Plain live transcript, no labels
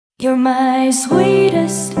You're my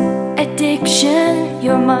sweetest addiction,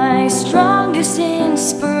 you're my strongest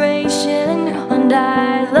inspiration, and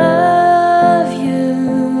I love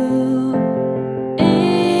you.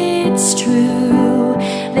 It's true,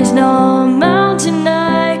 there's no mountain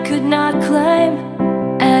I could not climb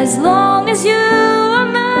as long as you are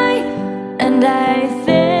mine, and I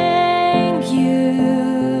thank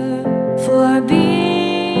you for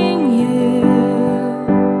being you.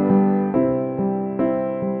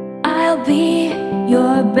 I'll be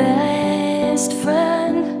your best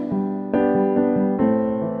friend,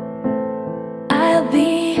 I'll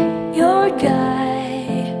be your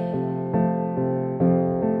guide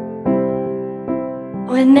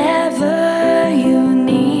whenever you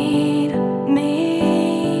need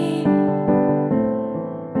me.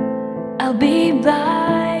 I'll be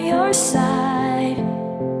by your side.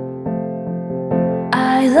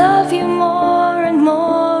 I love you more and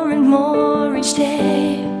more and more each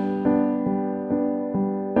day.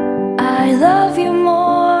 I love you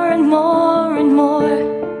more and more and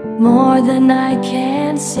more than I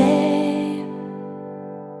can say.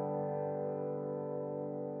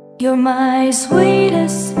 You're my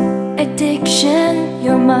sweetest addiction,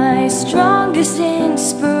 you're my strongest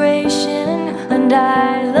inspiration, and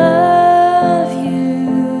I love you.